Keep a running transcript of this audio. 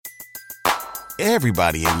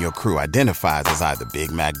Everybody in your crew identifies as either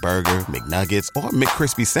Big Mac Burger, McNuggets, or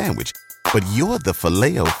McCrispy Sandwich. But you're the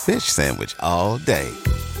Filet-O-Fish Sandwich all day.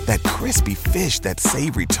 That crispy fish, that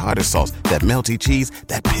savory tartar sauce, that melty cheese,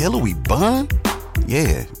 that pillowy bun.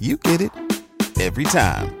 Yeah, you get it. Every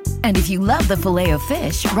time. And if you love the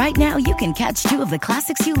Filet-O-Fish, right now you can catch two of the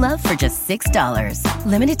classics you love for just $6.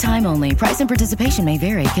 Limited time only. Price and participation may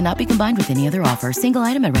vary. Cannot be combined with any other offer. Single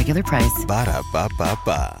item at regular price.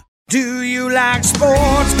 Ba-da-ba-ba-ba. Do you like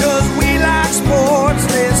sports? 'Cause we like sports.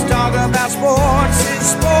 Let's talk about sports.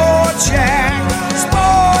 It's Sports Yak.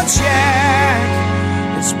 Sports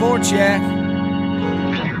Yak. It's Sports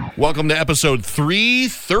Yak. Welcome to episode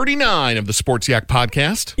 339 of the Sports Yak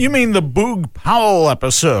podcast. You mean the Boog Powell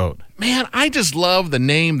episode? Man, I just love the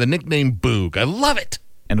nickname Boog. I love it.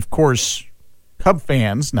 And of course, Cub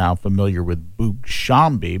fans now familiar with Boog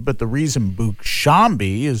Sciambi, but the reason Boog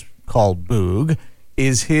Sciambi is called Boog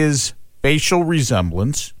is his facial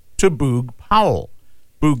resemblance to Boog Powell.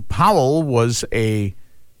 Boog Powell was a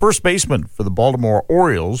first baseman for the Baltimore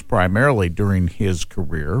Orioles, primarily during his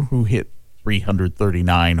career, who hit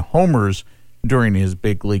 339 homers during his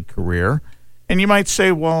big league career. And you might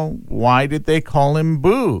say, well, why did they call him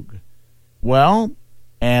Boog? Well,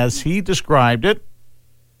 as he described it,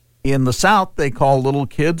 in the South, they call little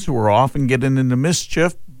kids who are often getting into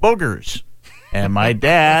mischief boogers. And my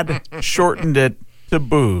dad shortened it to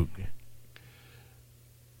Boog.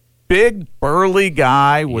 Big, burly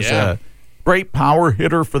guy, was a great power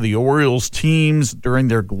hitter for the Orioles teams during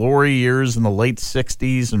their glory years in the late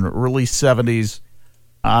 60s and early 70s.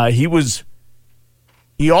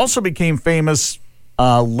 He also became famous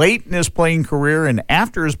late in his playing career, and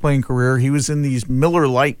after his playing career, he was in these Miller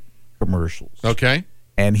Lite commercials. Okay.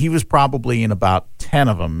 And he was probably in about 10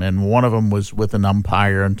 of them, and one of them was with an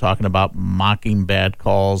umpire and talking about mocking bad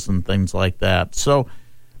calls and things like that. So,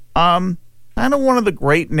 kind of one of the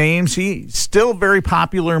great names. He's still very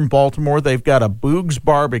popular in Baltimore. They've got a Boog's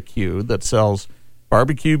Barbecue that sells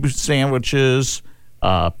barbecue sandwiches,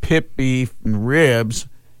 pit beef, and ribs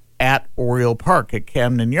at Oriole Park at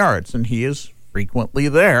Camden Yards, and he is frequently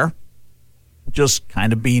there, just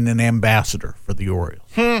kind of being an ambassador for the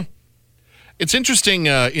Orioles. It's interesting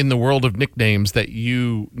in the world of nicknames that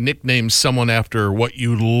you nickname someone after what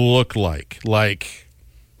you look like. Like,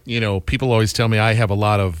 you know, people always tell me I have a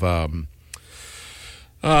lot of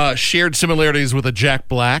shared similarities with a Jack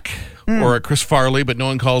Black or a Chris Farley, but no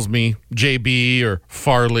one calls me JB or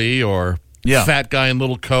Farley or fat guy in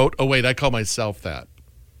little coat. Oh, wait, I call myself that.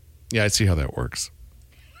 Yeah, I see how that works.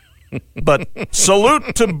 But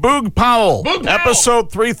salute to Boog Powell. Boog Powell.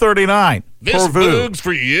 Episode 339. This for Boog. Boog's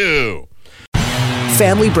for you.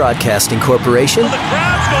 Family Broadcasting Corporation, The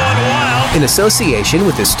crowd's going wild. in association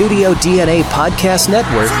with the Studio DNA Podcast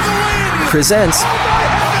Network, presents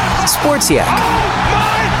Sports Yak.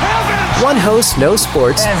 One host knows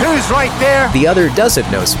sports, And who's right there? the other doesn't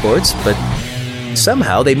know sports, but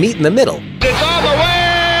somehow they meet in the middle. It's on the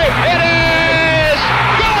way! It is!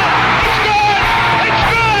 Good! It's good! It's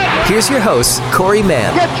good! Here's your hosts, Corey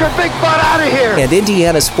Mann Get your big butt out of here! and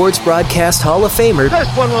Indiana Sports Broadcast Hall of Famer This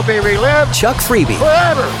one will be relived Chuck Freeby.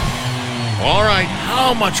 forever! All right,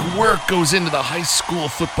 how much work goes into the high school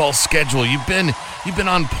football schedule? You've been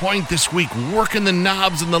on point this week, working the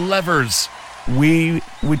knobs and the levers. We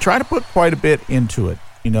try to put quite a bit into it.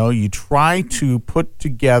 You know, you try to put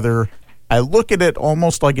together, I look at it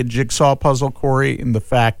almost like a jigsaw puzzle, Corey, in the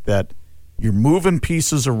fact that you're moving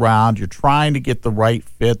pieces around, you're trying to get the right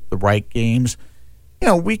fit, the right games. You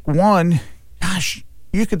know, week one, gosh,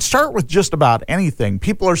 you could start with just about anything.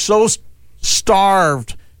 People are so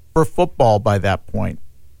starved for football by that point.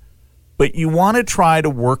 But you want to try to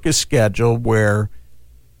work a schedule where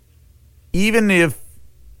even if,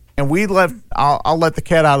 and we left, I'll let the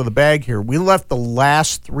cat out of the bag here, we left the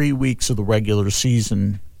last 3 weeks of the regular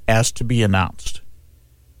season as to be announced.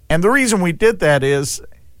 And the reason we did that is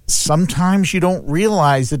sometimes you don't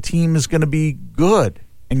realize the team is going to be good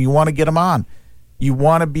and you want to get them on. You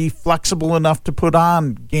want to be flexible enough to put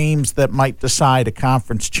on games that might decide a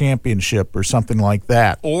conference championship or something like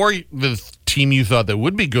that. Or the team you thought that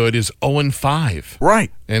would be good is 0-5.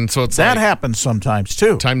 Right. And so it's That like, happens sometimes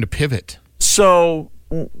too. time to pivot. So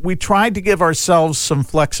we tried to give ourselves some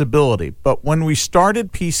flexibility, but when we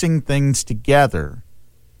started piecing things together,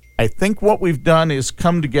 I think what we've done is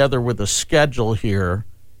come together with a schedule here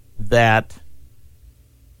that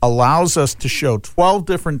allows us to show 12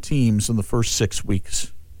 different teams in the first 6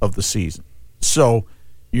 weeks of the season. So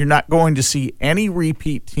you're not going to see any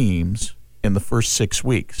repeat teams in the first 6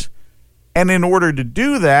 weeks. And in order to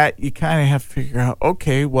do that, you kind of have to figure out,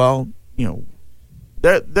 okay, well, you know,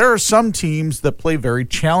 there are some teams that play very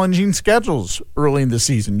challenging schedules early in the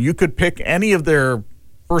season. You could pick any of their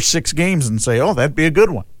first 6 games and say, oh, that'd be a good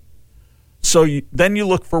one. So then you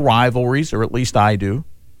look for rivalries, or at least I do,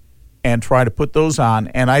 and try to put those on.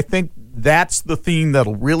 And I think that's the theme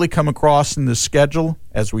that'll really come across in this schedule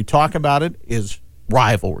as we talk about it, is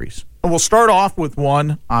rivalries. And we'll start off with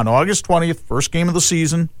one on August 20th, first game of the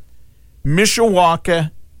season, Mishawaka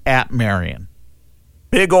at Marion.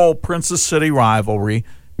 Big old Princess City rivalry.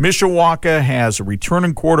 Mishawaka has a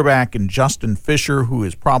returning quarterback in Justin Fisher, who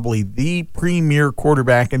is probably the premier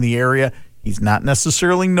quarterback in the area. He's not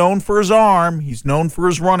necessarily known for his arm. He's known for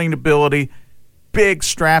his running ability. Big,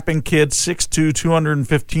 strapping kid, 6'2",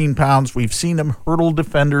 215 pounds. We've seen him hurdle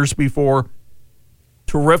defenders before.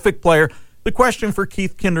 Terrific player. The question for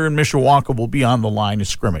Keith Kinder and Mishawaka will be on the line of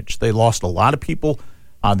scrimmage. They lost a lot of people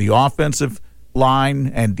on the offensive line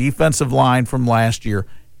and defensive line from last year.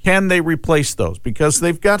 Can they replace those? Because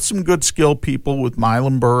they've got some good skill people with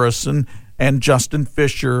Milan Burris and Justin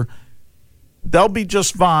Fisher. They'll be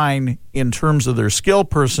just fine in terms of their skill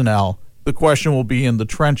personnel. The question will be in the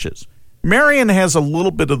trenches. Marion has a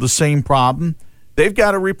little bit of the same problem. They've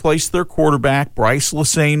got to replace their quarterback. Bryce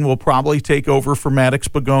Lassane will probably take over for Maddox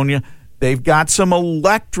Begonia. They've got some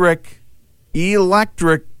electric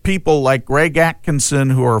people like Greg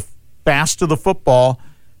Atkinson who are fast to the football.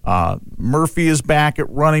 Murphy is back at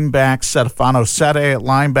running back. Stefano Sete at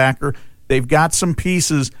linebacker. They've got some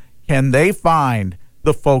pieces. Can they find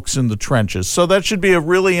the folks in the trenches? So that should be a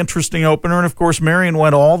really interesting opener. And, of course, Marion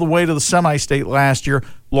went all the way to the semi-state last year,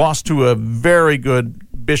 lost to a very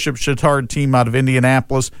good Bishop Chatard team out of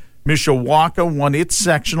Indianapolis. Mishawaka won its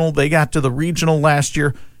sectional. They got to the regional last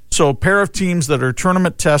year. So a pair of teams that are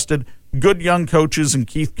tournament-tested, good young coaches, and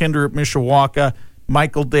Keith Kinder at Mishawaka,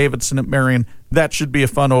 Michael Davidson at Marion. That should be a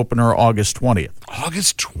fun opener August 20th.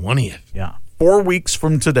 August 20th? Yeah. 4 weeks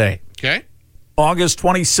from today. Okay. August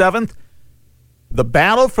 27th, the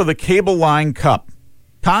battle for the Cable Line Cup.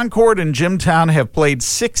 Concord and Jimtown have played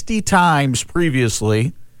 60 times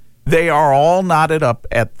previously. They are all knotted up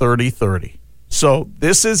at 30-30. So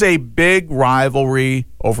this is a big rivalry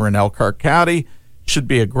over in Elkhart County. Should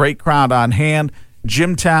be a great crowd on hand.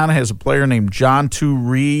 Jimtown has a player named John 2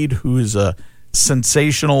 Reed, who is a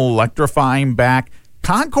sensational, electrifying back.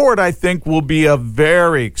 Concord, I think, will be a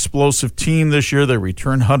very explosive team this year. They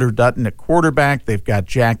return Hunter Dutton at quarterback. They've got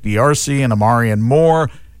Jack D'Arcy and Amarian Moore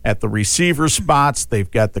at the receiver spots. They've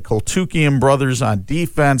got the Koltukian brothers on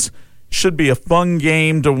defense. Should be a fun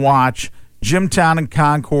game to watch. Jimtown and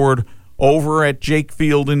Concord over at Jake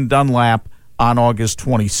Field in Dunlap on August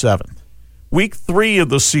 27th. Week 3 of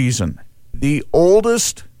the season, the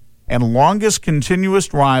oldest and longest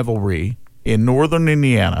continuous rivalry in northern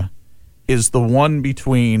Indiana is the one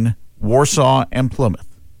between Warsaw and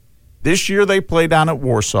Plymouth. This year they play down at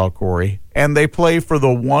Warsaw, Corey, and they play for the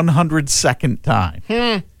 102nd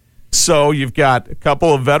time. So you've got a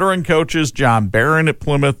couple of veteran coaches, John Barron at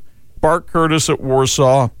Plymouth, Bart Curtis at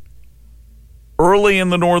Warsaw. Early in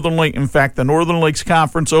the Northern Lake, in fact, the Northern Lakes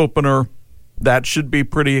Conference opener, that should be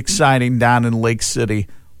pretty exciting down in Lake City.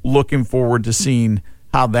 Looking forward to seeing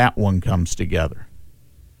how that one comes together.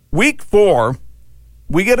 Week 4,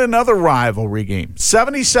 we get another rivalry game.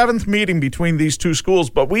 77th meeting between these two schools,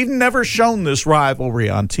 but we've never shown this rivalry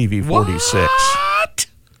on TV 46. What?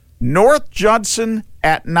 North Judson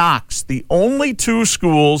at Knox, the only two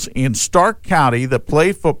schools in Stark County that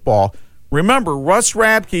play football. Remember, Russ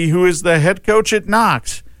Radke, who is the head coach at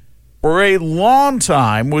Knox, for a long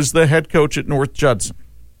time was the head coach at North Judson.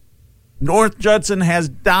 North Judson has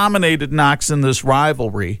dominated Knox in this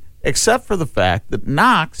rivalry, except for the fact that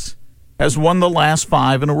Knox has won the last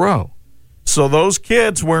 5 in a row. So those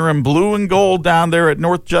kids wearing blue and gold down there at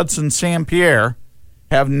North Judson St. Pierre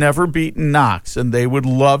have never beaten Knox, and they would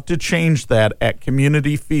love to change that at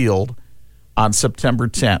Community Field on September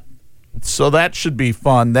 10th. So that should be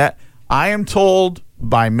fun. That I am told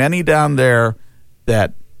by many down there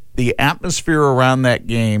that the atmosphere around that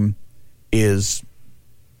game is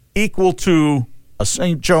equal to a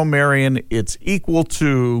St. Joe Marion. It's equal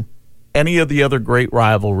to any of the other great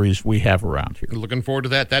rivalries we have around here. Looking forward to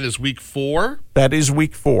that. That is week 4? That is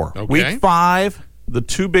week 4. Okay. Week 5, the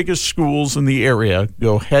two biggest schools in the area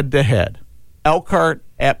go head-to-head. Elkhart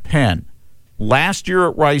at Penn. Last year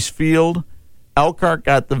at Rice Field, Elkhart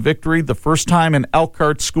got the victory. The first time an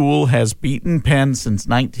Elkhart school has beaten Penn since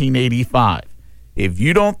 1985. If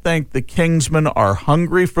you don't think the Kingsmen are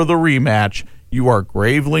hungry for the rematch, you are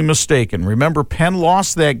gravely mistaken. Remember, Penn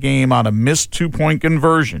lost that game on a missed 2-point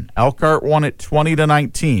conversion. Elkhart won it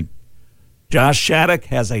 20-19. Josh Shattuck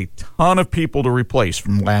has a ton of people to replace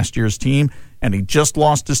from last year's team. and he just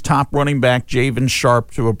lost his top running back, Javen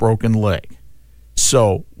Sharp, to a broken leg.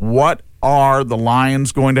 So what are the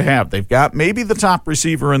Lions going to have? They've got maybe the top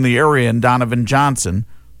receiver in the area in Donovan Johnson.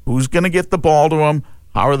 Who's going to get the ball to him?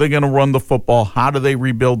 How are they going to run the football? How do they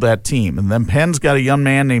rebuild that team? And then Penn's got a young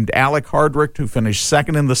man named Alec Hardrick who finished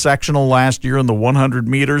second in the sectional last year in the 100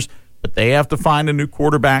 meters. But they have to find a new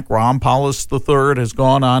quarterback. Ron Paulus III has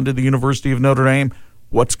gone on to the University of Notre Dame.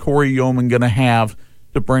 What's Corey Yeoman going to have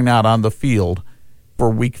to bring out on the field for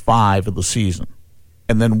Week 5 of the season?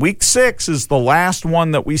 And then Week 6 is the last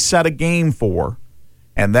one that we set a game for,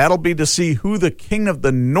 and that'll be to see who the king of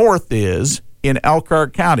the North is in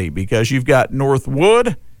Elkhart County, because you've got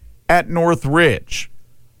Northwood at Northridge.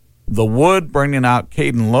 The Wood bringing out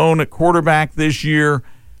Caden Lone at quarterback this year.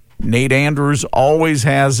 Nate Andrews always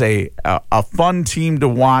has a fun team to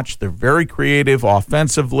watch. They're very creative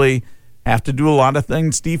offensively, have to do a lot of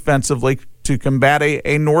things defensively to combat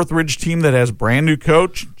a Northridge team that has brand new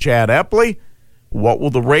coach, Chad Epley. What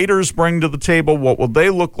will the Raiders bring to the table? What will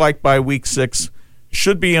they look like by Week 6?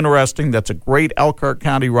 Should be interesting. That's a great Elkhart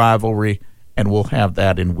County rivalry, and we'll have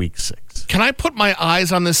that in Week 6. Can I put my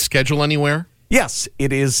eyes on this schedule anywhere? Yes,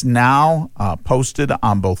 it is now posted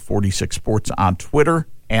on both 46 Sports on Twitter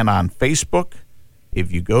and on Facebook.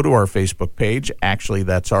 If you go to our Facebook page, actually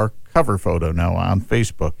that's our cover photo now on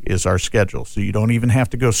Facebook is our schedule. So you don't even have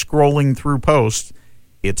to go scrolling through posts.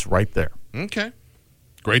 It's right there. Okay.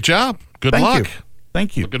 Great job. Good luck.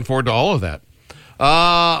 Thank you. Looking forward to all of that.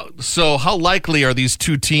 So how likely are these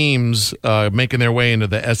two teams making their way into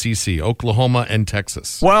the SEC, Oklahoma and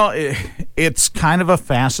Texas? Well, it's kind of a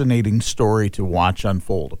fascinating story to watch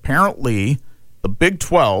unfold. Apparently, the Big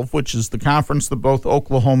 12, which is the conference that both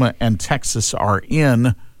Oklahoma and Texas are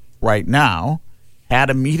in right now, had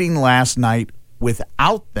a meeting last night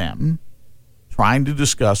without them, trying to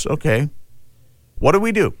discuss, okay, what do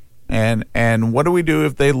we do? And what do we do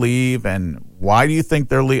if they leave? And why do you think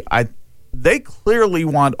they're leaving? They clearly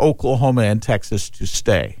want Oklahoma and Texas to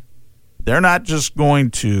stay. They're not just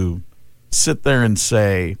going to sit there and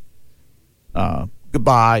say,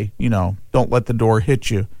 goodbye, don't let the door hit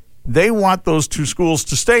you. They want those two schools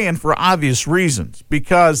to stay, and for obvious reasons,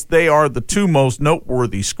 because they are the two most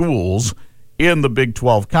noteworthy schools in the Big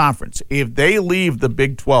 12 Conference. If they leave the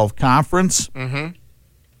Big 12 Conference,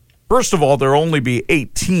 first of all, there will only be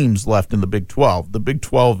 8 teams left in the Big 12. The Big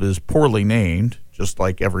 12 is poorly named, just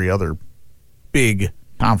like every other big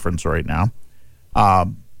conference right now.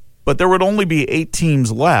 But there would only be 8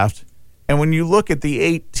 teams left. And when you look at the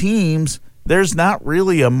 8 teams, there's not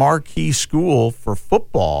really a marquee school for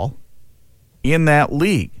football in that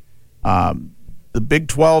league. The Big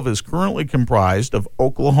 12 is currently comprised of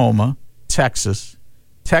Oklahoma, Texas,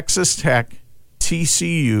 Texas Tech,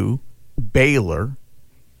 TCU, Baylor,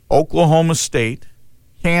 Oklahoma State,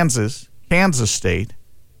 Kansas State,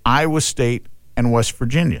 Iowa State, and West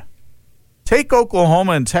Virginia. Take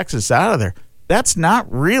Oklahoma and Texas out of there. That's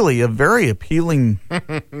not really a very appealing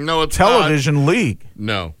television league.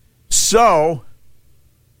 No. So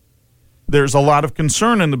there's a lot of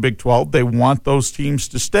concern in the Big 12. They want those teams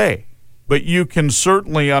to stay. But you can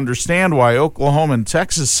certainly understand why Oklahoma and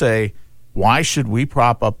Texas say, why should we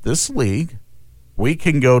prop up this league? We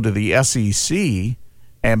can go to the SEC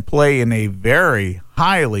and play in a very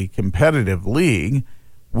highly competitive league.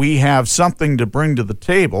 We have something to bring to the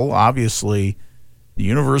table. Obviously, the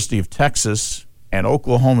University of Texas and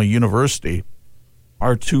Oklahoma University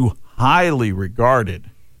are two highly regarded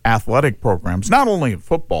athletic programs, not only in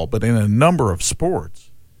football, but in a number of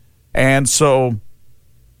sports. And so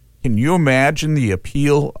can you imagine the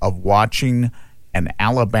appeal of watching an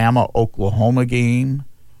Alabama-Oklahoma game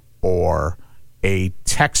or a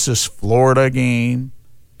Texas-Florida game,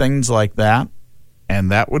 things like that? And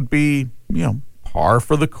that would be, par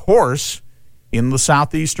for the course in the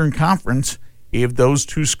Southeastern Conference if those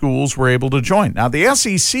two schools were able to join. Now, the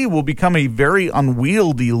SEC will become a very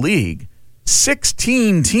unwieldy league.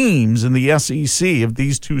 16 teams in the SEC if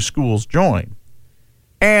these two schools join.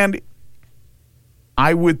 And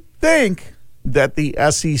I would think that the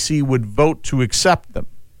SEC would vote to accept them.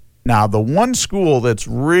 Now, the one school that's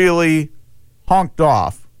really honked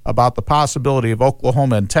off about the possibility of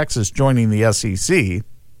Oklahoma and Texas joining the SEC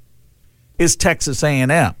is Texas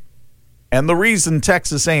A&M. And the reason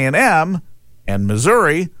Texas A&M and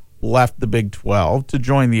Missouri left the Big 12 to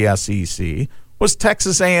join the SEC was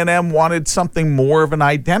Texas A&M wanted something more of an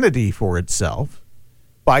identity for itself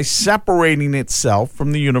by separating itself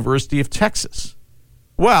from the University of Texas.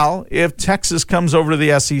 Well, if Texas comes over to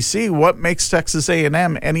the SEC, what makes Texas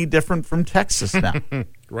A&M any different from Texas now?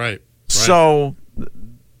 Right. So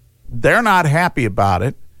they're not happy about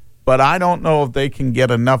it, but I don't know if they can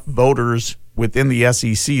get enough voters within the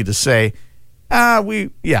SEC to say,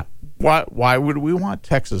 why would we want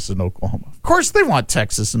Texas and Oklahoma? Of course they want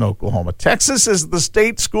Texas and Oklahoma. Texas is the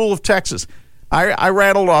state school of Texas. I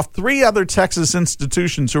rattled off 3 other Texas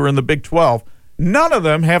institutions who are in the Big 12. None of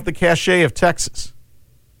them have the cachet of Texas.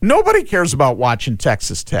 Nobody cares about watching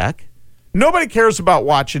Texas Tech. Nobody cares about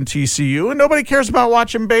watching TCU, and nobody cares about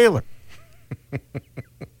watching Baylor.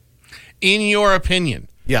 In your opinion,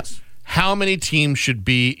 yes, how many teams should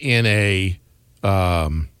be in a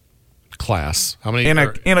class? How many in a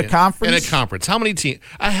conference? In a conference, how many teams?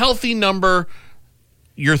 A healthy number.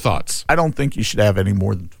 Your thoughts? I don't think you should have any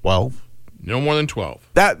more than 12. No more than 12.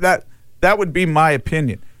 That would be my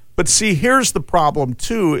opinion. But see, here's the problem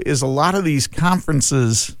too: is a lot of these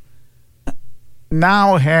conferences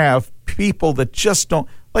now have people that just don't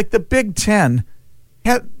like the Big Ten.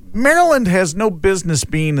 Maryland has no business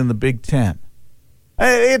being in the Big Ten.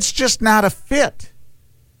 It's just not a fit.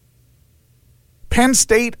 Penn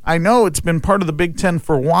State, I know it's been part of the Big Ten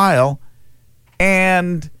for a while,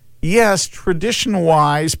 and yes,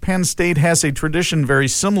 tradition-wise, Penn State has a tradition very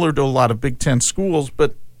similar to a lot of Big Ten schools,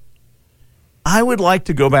 but I would like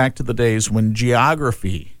to go back to the days when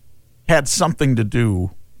geography had something to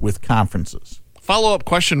do with conferences. Follow-up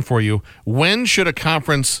question for you. When should a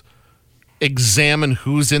conference examine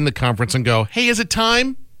who's in the conference and go, hey, is it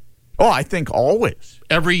time? Oh, I think always.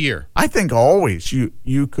 Every year? I think always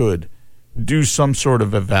you could do some sort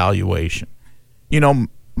of evaluation. You know,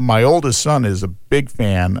 my oldest son is a big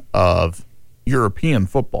fan of European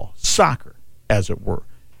football, soccer, as it were,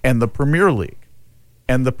 and the Premier League.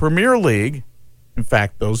 And the Premier League, in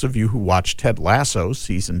fact, those of you who watch Ted Lasso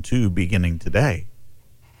Season 2 beginning today,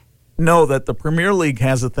 know that the Premier League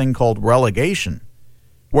has a thing called relegation,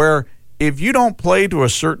 where if you don't play to a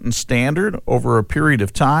certain standard over a period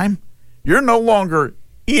of time, you're no longer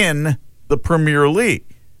in the Premier League.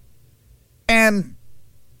 And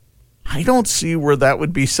I don't see where that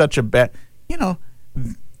would be such a bad. You know,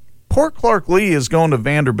 poor Clark Lee is going to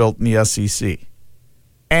Vanderbilt in the SEC.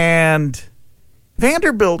 And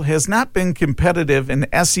Vanderbilt has not been competitive in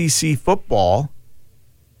SEC football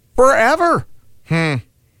forever. You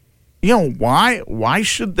know, why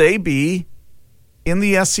should they be in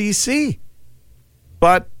the SEC?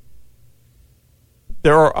 But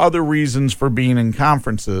there are other reasons for being in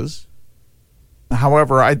conferences.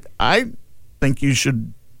 However, I think you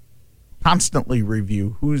should constantly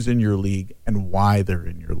review who's in your league and why they're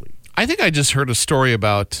in your league. I think I just heard a story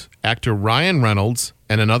about actor Ryan Reynolds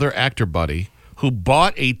and another actor buddy who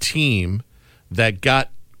bought a team that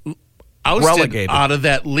got ousted relegated out of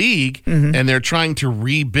that league, and they're trying to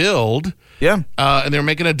rebuild. Yeah. And they're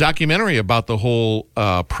making a documentary about the whole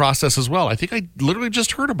process as well. I think I literally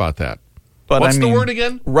just heard about that. But What's the word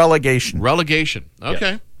again? Relegation. Relegation.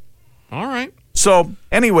 Okay. Yes. All right. So,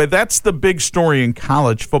 anyway, that's the big story in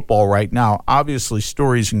college football right now. Obviously,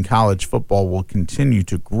 stories in college football will continue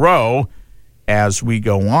to grow as we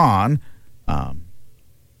go on.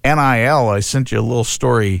 NIL, I sent you a little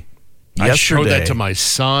story yesterday. I showed that to my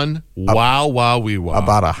son. Wow.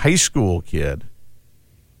 About a high school kid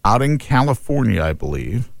out in California, I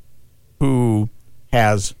believe, who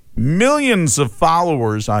has millions of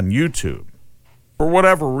followers on YouTube for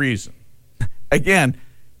whatever reason. Again,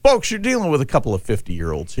 folks, you're dealing with a couple of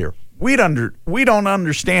 50-year-olds here. We don't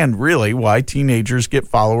understand really why teenagers get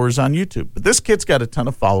followers on YouTube. But this kid's got a ton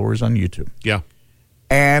of followers on YouTube. Yeah.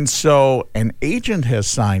 And so an agent has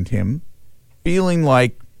signed him feeling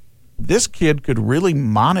like this kid could really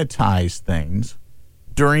monetize things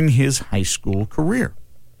during his high school career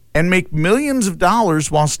and make millions of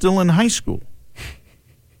dollars while still in high school.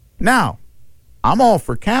 Now, I'm all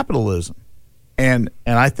for capitalism, and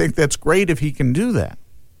I think that's great if he can do that.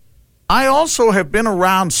 I also have been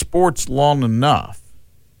around sports long enough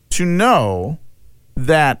to know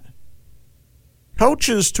that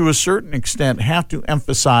coaches, to a certain extent, have to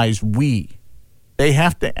emphasize we. They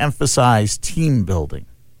have to emphasize team building.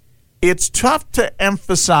 It's tough to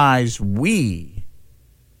emphasize we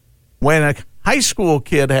when a high school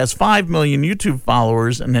kid has 5 million YouTube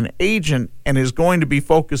followers and an agent and is going to be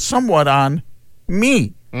focused somewhat on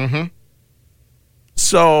me. Mm-hmm.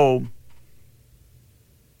 So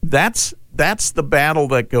that's the battle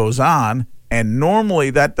that goes on, and normally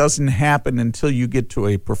that doesn't happen until you get to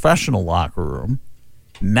a professional locker room.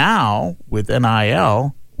 Now, with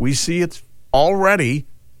NIL, we see it's already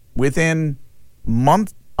within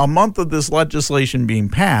a month of this legislation being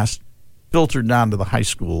passed, filtered down to the high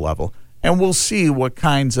school level, and we'll see what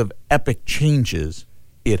kinds of epic changes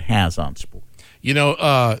it has on sports. You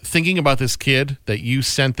know, thinking about this kid that you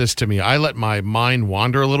sent this to me, I let my mind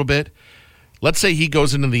wander a little bit. let's say he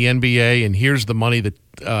goes into the NBA and here's the money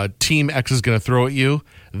that Team X is going to throw at you.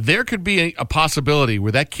 There could be a possibility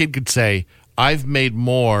where that kid could say, I've made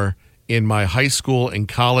more in my high school and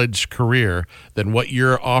college career than what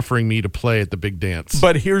you're offering me to play at the big dance.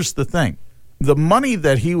 But here's the thing. The money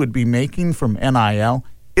that he would be making from NIL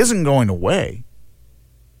isn't going away.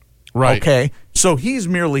 Right. Okay? So he's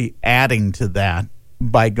merely adding to that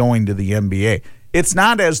by going to the NBA. It's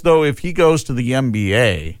not as though if he goes to the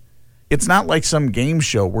NBA, it's not like some game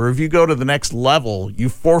show where if you go to the next level, you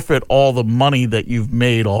forfeit all the money that you've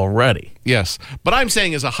made already. Yes. But I'm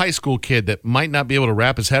saying as a high school kid that might not be able to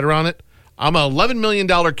wrap his head around it, I'm an $11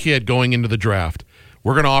 million kid going into the draft.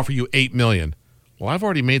 We're going to offer you $8 million. Well, I've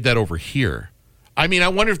already made that over here. I mean, I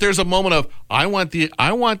wonder if there's a moment of I want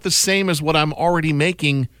the same as what I'm already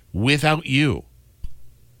making without you.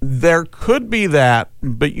 There could be that,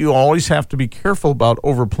 but you always have to be careful about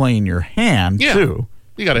overplaying your hand, too.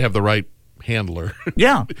 You got to have the right handler.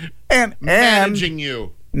 Yeah. And managing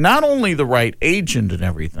you. Not only the right agent and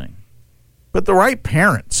everything, but the right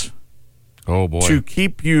parents. Oh, boy. To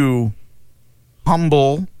keep you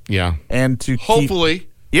humble. Yeah. And to hopefully.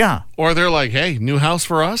 Yeah. Or they're like, hey, new house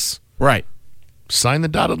for us? Right. Sign the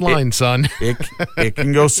dotted line, son. It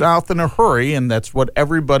can go south in a hurry, and that's what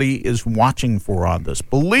everybody is watching for on this.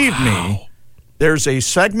 Believe me, there's a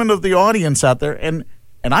segment of the audience out there, and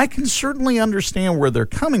I can certainly understand where they're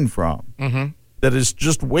coming from, that is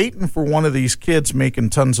just waiting for one of these kids making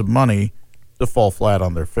tons of money to fall flat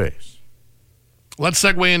on their face. Let's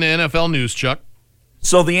segue into NFL news, Chuck.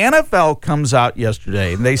 So the NFL comes out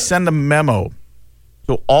yesterday, and they send a memo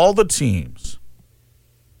to all the teams.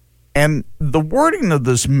 And the wording of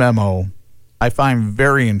this memo I find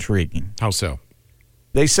very intriguing. How so?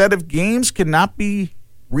 They said if games cannot be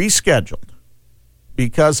rescheduled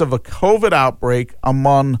because of a COVID outbreak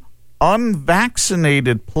among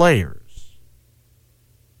unvaccinated players,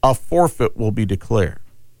 a forfeit will be declared.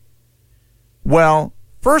 Well,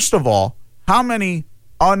 first of all, how many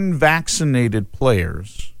unvaccinated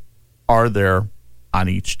players are there on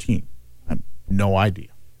each team? I have no idea.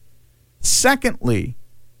 Secondly,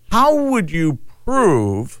 how would you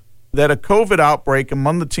prove that a COVID outbreak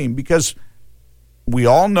among the team, because we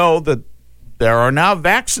all know that there are now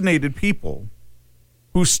vaccinated people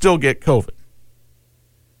who still get COVID.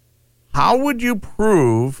 How would you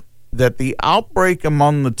prove that the outbreak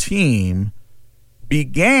among the team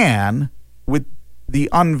began with the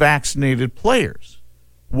unvaccinated players?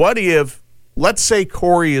 What if, let's say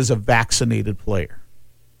Corey is a vaccinated player,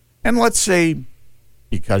 and let's say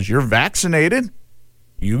because you're vaccinated,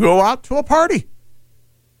 you go out to a party,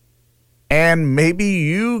 and maybe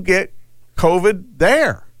you get COVID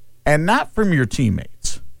there and not from your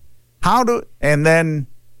teammates. How do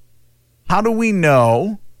we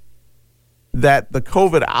know that the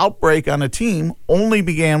COVID outbreak on a team only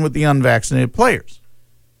began with the unvaccinated players?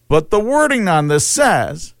 But the wording on this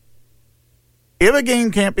says, if a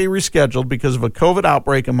game can't be rescheduled because of a COVID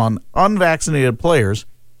outbreak among unvaccinated players,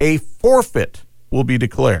 a forfeit will be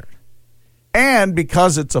declared. And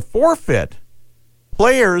because it's a forfeit,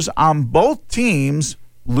 players on both teams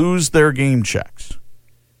lose their game checks.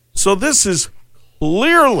 So this is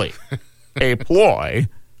clearly a ploy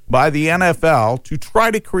by the NFL to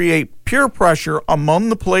try to create peer pressure among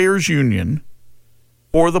the players' union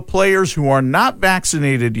for the players who are not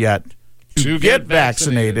vaccinated yet to get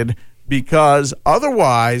vaccinated, because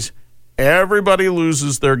otherwise everybody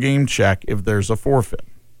loses their game check if there's a forfeit.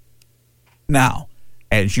 Now,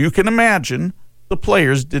 as you can imagine, the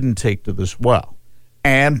players didn't take to this well.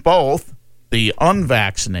 And both the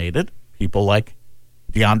unvaccinated, people like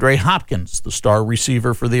DeAndre Hopkins, the star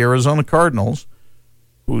receiver for the Arizona Cardinals,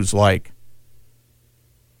 who's like,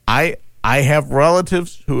 I have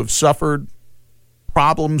relatives who have suffered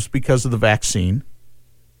problems because of the vaccine,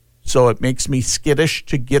 so it makes me skittish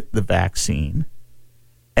to get the vaccine.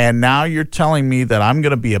 And now you're telling me that I'm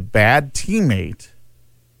going to be a bad teammate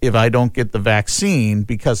if I don't get the vaccine,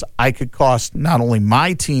 because I could cost not only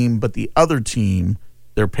my team but the other team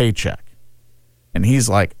their paycheck. And he's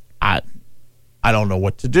like, I don't know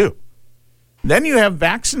what to do. Then you have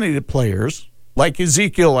vaccinated players like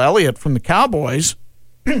Ezekiel Elliott from the Cowboys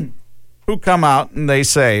who come out and they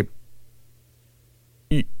say,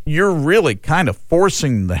 you're really kind of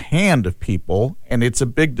forcing the hand of people, and it's a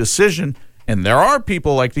big decision. And there are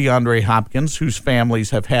people like DeAndre Hopkins whose families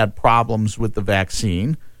have had problems with the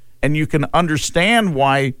vaccine, and you can understand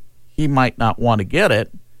why he might not want to get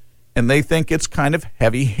it. And they think it's kind of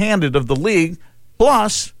heavy-handed of the league.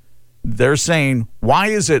 Plus, they're saying, why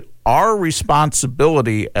is it our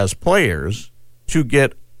responsibility as players to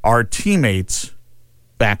get our teammates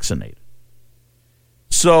vaccinated?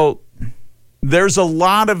 So there's a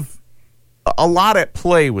lot at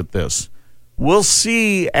play with this. We'll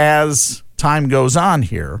see as time goes on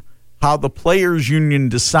here how the players' union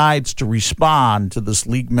decides to respond to this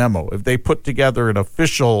league memo, if they put together an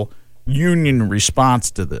official union response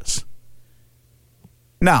to this.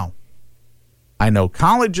 Now, I know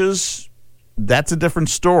colleges, that's a different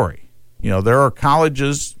story. There are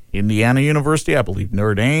colleges, Indiana University, I believe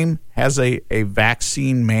Notre Dame, has a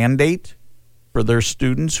vaccine mandate for their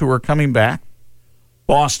students who are coming back.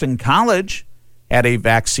 Boston College had a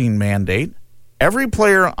vaccine mandate. Every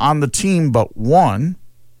player on the team but one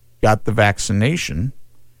got the vaccination.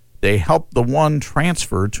 They helped the one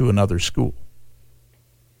transfer to another school.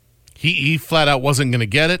 He flat out wasn't going to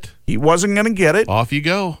get it. He wasn't going to get it. Off you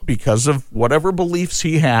go. Because of whatever beliefs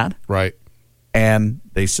he had. Right. And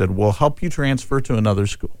they said, we'll help you transfer to another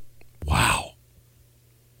school. Wow.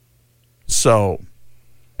 So,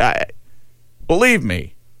 believe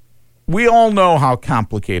me, we all know how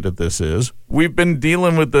complicated this is. We've been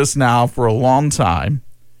dealing with this now for a long time.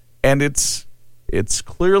 And it's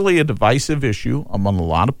clearly a divisive issue among a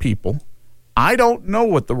lot of people. I don't know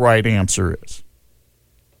what the right answer is.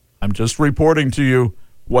 I'm just reporting to you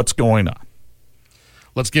what's going on.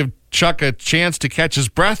 Let's give Chuck a chance to catch his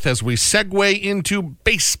breath as we segue into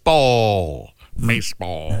baseball.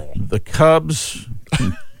 Baseball. The Cubs.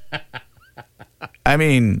 I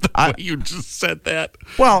mean, you just said that.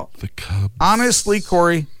 Well, the Cubs. Honestly,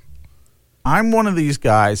 Corey, I'm one of these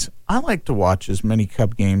guys. I like to watch as many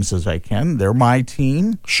Cub games as I can. They're my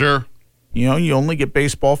team. Sure. You only get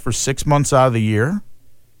baseball for 6 months out of the year.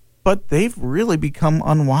 But they've really become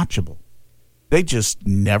unwatchable. They just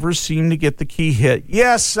never seem to get the key hit.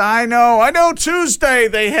 Yes, I know Tuesday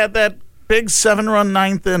they had that big 7-run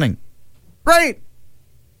ninth inning. Great.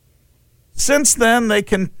 Since then,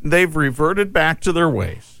 they've reverted back to their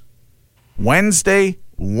ways. Wednesday,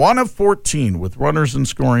 1 of 14 with runners in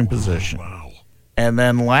scoring position. Wow. And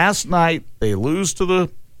then last night, they lose to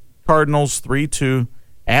the Cardinals 3-2.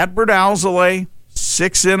 Adbert Alzolay,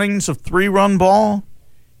 6 innings of 3-run ball.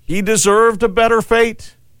 He deserved a better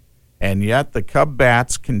fate, and yet the Cub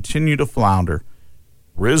bats continue to flounder.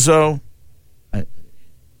 Rizzo,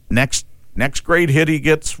 next great hit he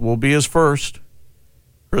gets will be his first.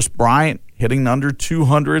 Chris Bryant hitting under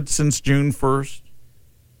 200 since June 1st.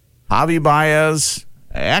 Javi Baez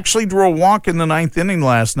actually drew a walk in the 9th inning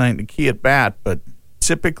last night in a key at bat, but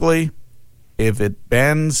typically, if it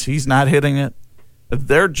bends, he's not hitting it.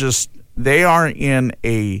 They are in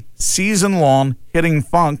a season-long hitting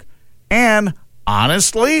funk, and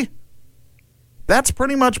honestly, that's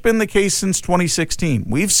pretty much been the case since 2016.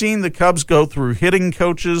 We've seen the Cubs go through hitting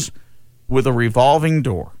coaches with a revolving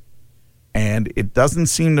door, and it doesn't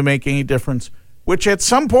seem to make any difference, which at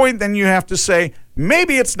some point then you have to say,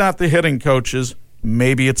 maybe it's not the hitting coaches,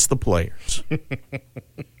 maybe it's the players.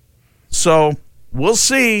 So we'll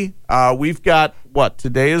see. We've got,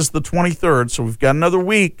 today is the 23rd, so we've got another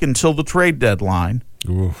week until the trade deadline.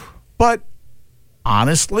 Oof. But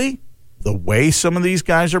honestly, the way some of these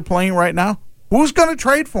guys are playing right now, who's going to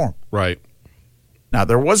trade for them? Right. Now,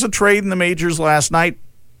 there was a trade in the majors last night.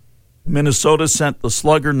 Minnesota sent the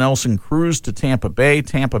slugger Nelson Cruz to Tampa Bay.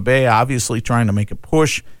 Tampa Bay obviously trying to make a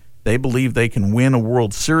push. They believe they can win a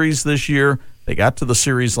World Series this year. They got to the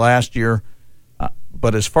series last year.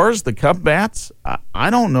 But as far as the Cub bats, I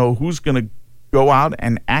don't know who's going to go out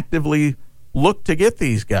and actively look to get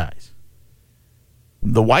these guys.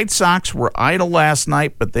 The White Sox were idle last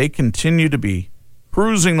night, but they continue to be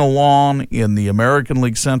cruising along in the American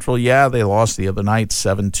League Central. Yeah, they lost the other night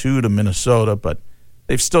 7-2 to Minnesota, but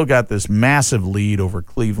they've still got this massive lead over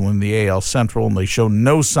Cleveland in the AL Central, and they show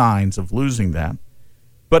no signs of losing that.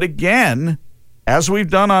 But again, as we've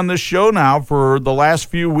done on this show now for the last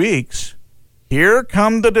few weeks, here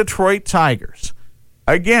come the Detroit Tigers.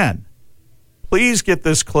 Again, please get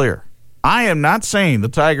this clear. I am not saying the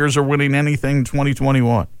Tigers are winning anything in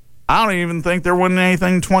 2021. I don't even think they're winning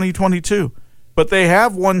anything in 2022. But they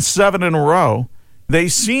have won 7 in a row. They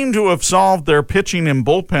seem to have solved their pitching and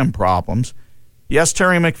bullpen problems. Yes,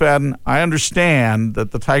 Terry McFadden, I understand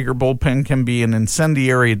that the Tiger bullpen can be an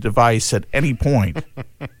incendiary device at any point.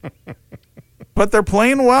 But they're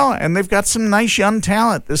playing well, and they've got some nice young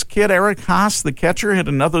talent. This kid, Eric Haas, the catcher, hit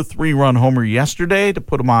another 3-run homer yesterday to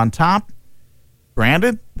put him on top.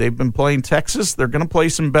 Granted, they've been playing Texas. They're going to play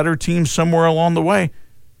some better teams somewhere along the way.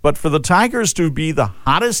 But for the Tigers to be the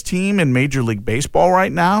hottest team in Major League Baseball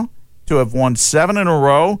right now, to have won 7 in a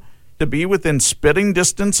row, to be within spitting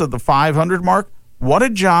distance of the 500 mark, what a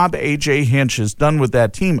job A.J. Hinch has done with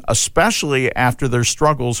that team, especially after their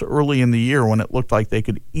struggles early in the year when it looked like they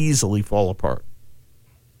could easily fall apart.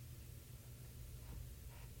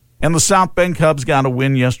 And the South Bend Cubs got a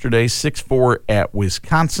win yesterday, 6-4 at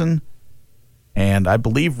Wisconsin. And I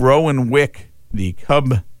believe Rowan Wick, the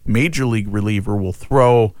Cub Major League reliever, will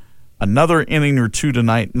throw another inning or two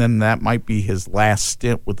tonight, and then that might be his last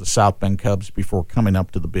stint with the South Bend Cubs before coming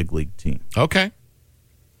up to the big league team. Okay.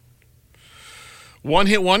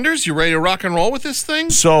 One-hit wonders, you ready to rock and roll with this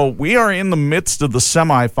thing? So we are in the midst of the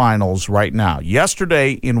semifinals right now.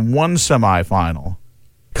 Yesterday, in one semifinal,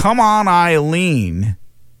 Come On Eileen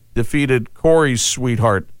defeated Corey's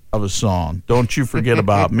sweetheart of a song, Don't You Forget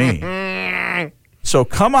About Me. So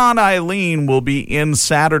Come On Eileen will be in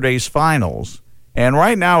Saturday's finals. And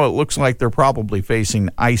right now it looks like they're probably facing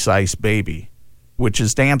Ice Ice Baby, which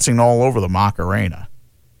is dancing all over the Macarena.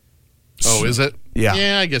 Oh, is it? Yeah.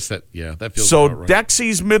 Yeah, I guess that feels So about right.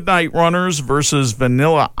 Dexy's Midnight Runners versus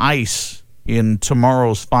Vanilla Ice in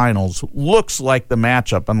tomorrow's finals looks like the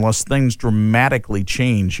matchup, unless things dramatically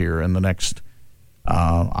change here in the next,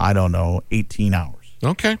 18 hours.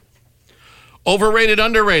 Okay. Overrated,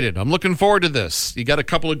 underrated. I'm looking forward to this. You got a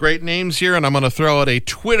couple of great names here, and I'm going to throw out a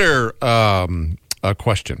Twitter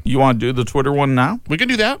question. You want to do the Twitter one now? We can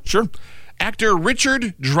do that. Sure. Actor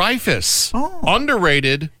Richard Dreyfuss. Oh.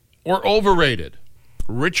 Underrated or overrated?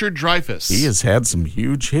 Richard Dreyfuss. He has had some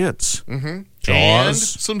huge hits. And Jaws.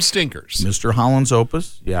 some stinkers. Mr. Holland's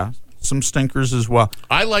Opus. Yeah. Some stinkers as well.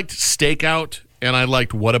 I liked Stakeout, and I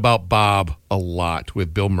liked What About Bob a lot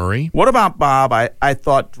with Bill Murray. What about Bob? I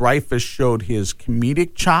thought Dreyfuss showed his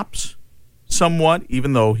comedic chops somewhat,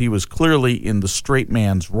 even though he was clearly in the straight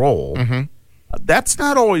man's role. That's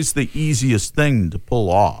not always the easiest thing to pull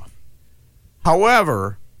off.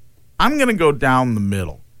 However, I'm going to go down the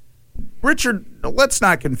middle. Richard, let's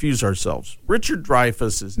not confuse ourselves. Richard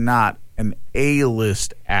Dreyfuss is not an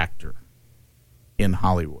A-list actor in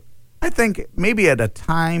Hollywood. I think maybe at a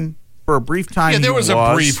time, for a brief time, Yeah, there was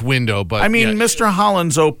a brief window, but... I mean, yeah. Mr.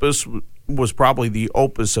 Holland's Opus was probably the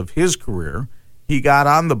opus of his career. He got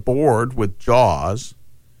on the board with Jaws,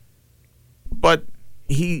 but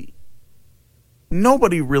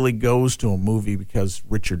nobody really goes to a movie because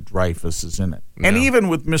Richard Dreyfuss is in it. No. And even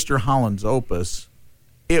with Mr. Holland's Opus,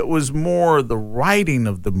 it was more the writing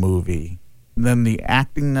of the movie than the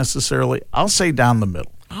acting necessarily. I'll say down the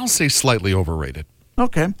middle. I'll say slightly overrated.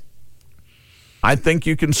 Okay. I think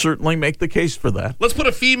you can certainly make the case for that. Let's put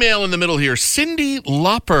a female in the middle here. Cyndi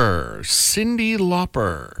Lauper. Cyndi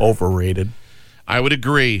Lauper. Overrated. I would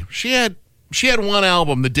agree. She had one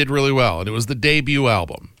album that did really well, and it was the debut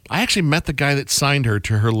album. I actually met the guy that signed her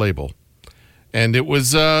to her label. And it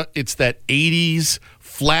was it's that 80s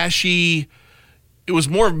flashy, it was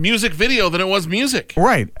more music video than it was music.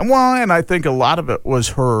 Right. Well, and I think a lot of it was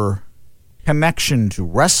her connection to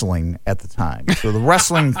wrestling at the time. So the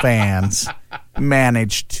wrestling fans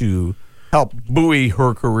managed to help buoy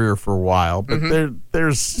her career for a while. But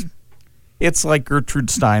there's it's like Gertrude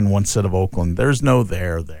Stein once said of Oakland, there's no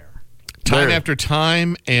there. Time After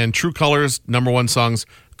Time and True Colors, #1 songs.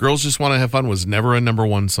 Girls Just Want to Have Fun was never a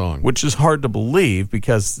 #1 song. Which is hard to believe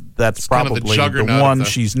because that's It's kind of probably the juggernaut the of one the-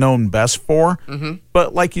 she's known best for.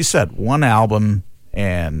 But like you said, one album,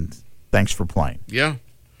 and thanks for playing. Yeah.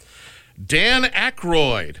 Dan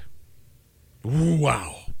Aykroyd. Ooh,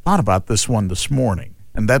 wow. Thought about this one this morning,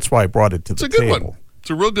 and that's why I brought it to It's the a good table. one. It's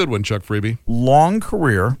a real good one, Chuck Freebie. Long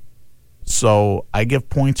career, so I give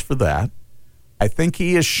points for that. I think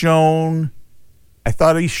he has shown, I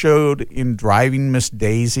thought he showed in Driving Miss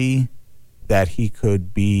Daisy that he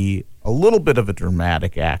could be a little bit of a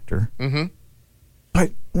dramatic actor.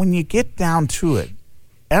 But when you get down to it,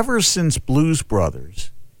 ever since Blues Brothers,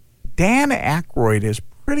 Dan Aykroyd has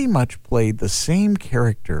pretty much played the same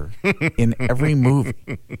character in every movie.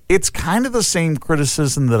 It's kind of the same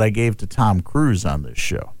criticism that I gave to Tom Cruise on this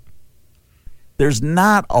show. There's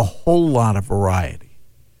not a whole lot of variety.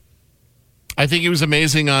 I think he was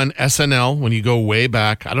amazing on SNL when you go way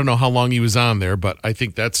back. I don't know how long he was on there, but I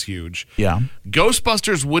think that's huge. Yeah.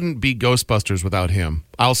 Ghostbusters wouldn't be Ghostbusters without him.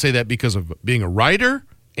 I'll say that because of being a writer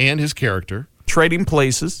and his character. Trading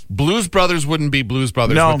Places. Blues Brothers wouldn't be Blues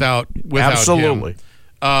Brothers No, without absolutely. him.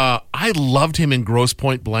 I loved him in Grosse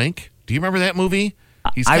Pointe Blank. Do you remember that movie?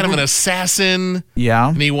 He's kind of an assassin. Yeah.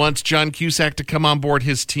 And he wants John Cusack to come on board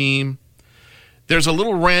his team. There's a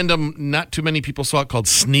little random, not too many people saw it, called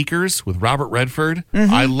Sneakers with Robert Redford.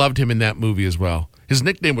 I loved him in that movie as well. His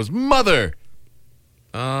nickname was Mother.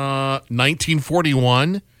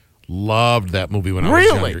 1941. Loved that movie when I was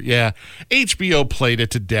Really? younger. Yeah. HBO played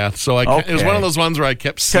it to death. So it was Okay. one of those ones where I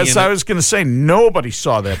kept seeing it. Because I was going to say, nobody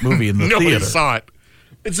saw that movie in the Nobody theater. saw it.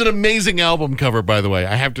 It's an amazing album cover, by the way.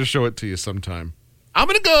 I have to show it to you sometime. I'm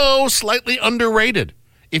going to go slightly underrated.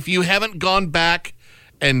 If you haven't gone back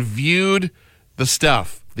and viewed the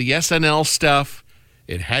stuff, the SNL stuff.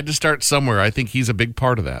 It had to start somewhere. I think he's a big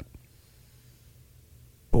part of that.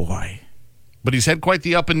 Boy. But he's had quite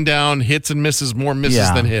the up and down, hits and misses, more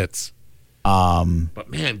misses than hits. But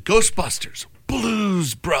man, Ghostbusters,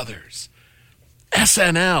 Blues Brothers,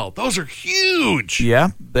 SNL, those are huge. Yeah,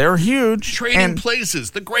 they're huge. Trading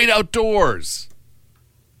Places, The Great Outdoors.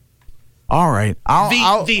 All right.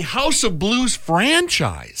 The House of Blues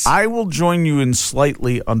franchise. I will join you in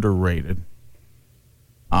slightly underrated.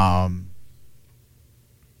 And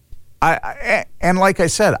like I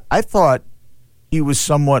said, I thought he was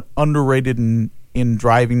somewhat underrated in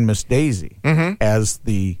Driving Miss Daisy as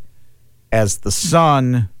the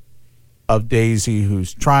son of Daisy,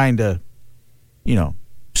 who's trying to,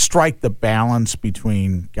 strike the balance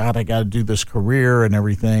between, God, I got to do this career and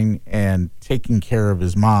everything, and taking care of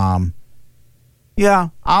his mom. Yeah,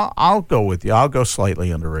 I'll go with you. I'll go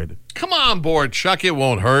slightly underrated. Come on board, Chuck. It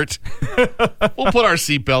won't hurt. We'll put our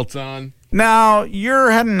seatbelts on. Now,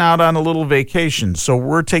 you're heading out on a little vacation, so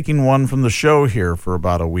we're taking one from the show here for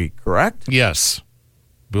about a week, correct? Yes.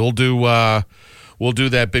 We'll do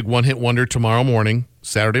that big one-hit wonder tomorrow morning,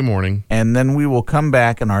 Saturday morning. And then we will come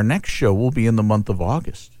back, and our next show will be in the month of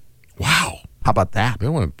August. Wow. How about that?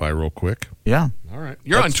 That went by real quick. Yeah. All right.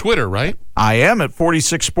 You're on Twitter, right? I am at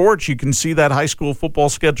 46 Sports. You can see that high school football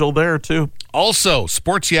schedule there, too. Also,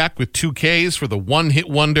 Sports Yak with 2 Ks for the one-hit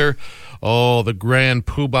wonder. Oh, the grand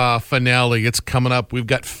poobah finale. It's coming up. We've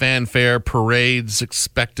got fanfare, parades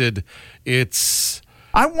expected.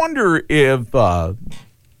 I wonder if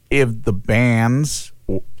the bands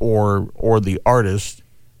or the artists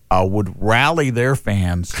would rally their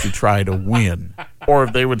fans to try to win, or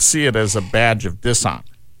if they would see it as a badge of dishonor.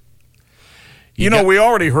 We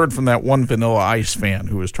already heard from that one Vanilla Ice fan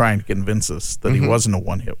who was trying to convince us that he wasn't a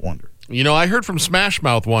one-hit wonder. I heard from Smash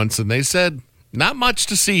Mouth once, and they said, not much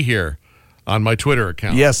to see here on my Twitter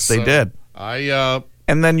account. Yes, they did.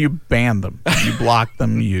 And then you banned them. You blocked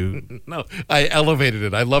them. No, I elevated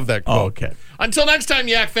it. I love that quote. Oh, okay. Until next time,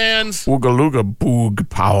 Yak fans. Ooga-looga Boog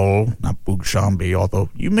Powell, not Boog Shambi, although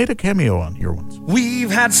you made a cameo on here once.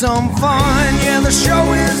 We've had some fun, yeah, the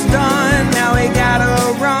show is done. Now we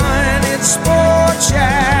gotta run. It's Sport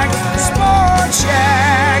Shack, Sport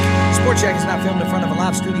Shack. Sport Shack is not filmed in front of a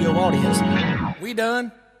live studio audience. We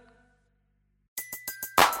done?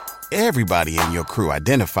 Everybody in your crew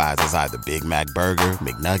identifies as either Big Mac Burger,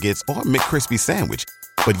 McNuggets, or McCrispy Sandwich.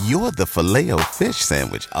 But you're the Filet-O-Fish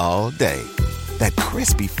Sandwich all day. That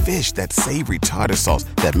crispy fish, that savory tartar sauce,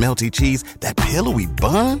 that melty cheese, that pillowy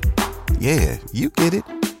bun. Yeah, you get it.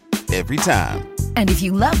 Every time. And if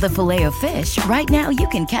you love the Filet-O-Fish, right now you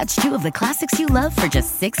can catch 2 of the classics you love for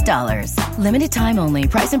just $6. Limited time only.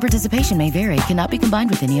 Price and participation may vary. Cannot be combined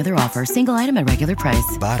with any other offer. Single item at regular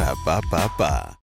price. Ba-da-ba-ba-ba.